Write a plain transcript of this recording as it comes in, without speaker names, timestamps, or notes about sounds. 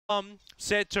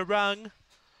Set to run.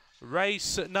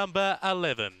 Race number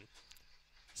 11.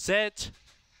 Set.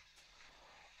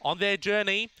 On their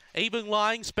journey, even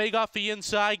line, speed off the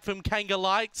inside from Kanga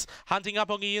Lights, hunting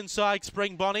up on the inside,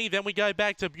 Spring Bonnie. Then we go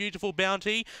back to Beautiful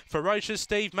Bounty, Ferocious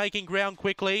Steve making ground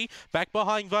quickly. Back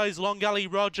behind those, Long Gully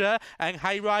Roger and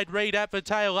Hayride Reed at the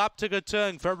tail, up to the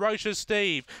turn. Ferocious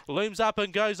Steve looms up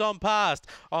and goes on past.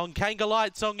 On Kanga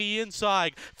Lights on the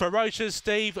inside, Ferocious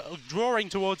Steve drawing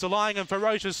towards the line, and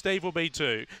Ferocious Steve will be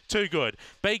two. Too good.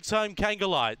 Beaks home Kanga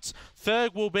Lights.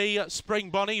 Third will be Spring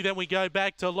Bonnie. Then we go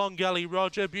back to Long Gully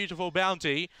Roger, Beautiful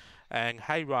Bounty, and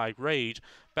Hayride Reed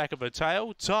back of the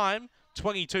tail. Time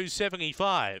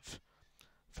 22.75.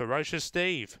 Ferocious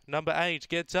Steve, number 8,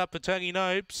 gets up for Tony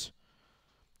Nopes.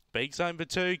 Beaks home for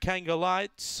 2, Kanga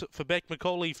Lights for Beck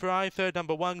Macaulay Fry. Third,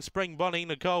 number 1, Spring Bonnie,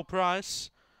 Nicole Price.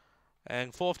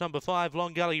 And fourth, number 5,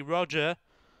 Long Gully Roger,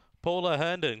 Paula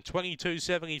Herndon.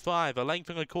 22.75. A length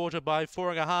and a quarter by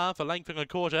 4.5. A length and a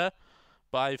quarter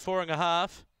by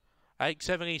 4.5.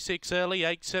 8.76 early,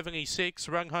 8.76,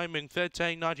 rung home in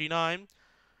 13.99.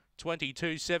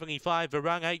 22.75 a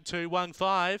rung,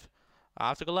 8.215.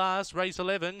 After the last, race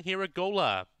 11 here at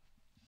Gawler.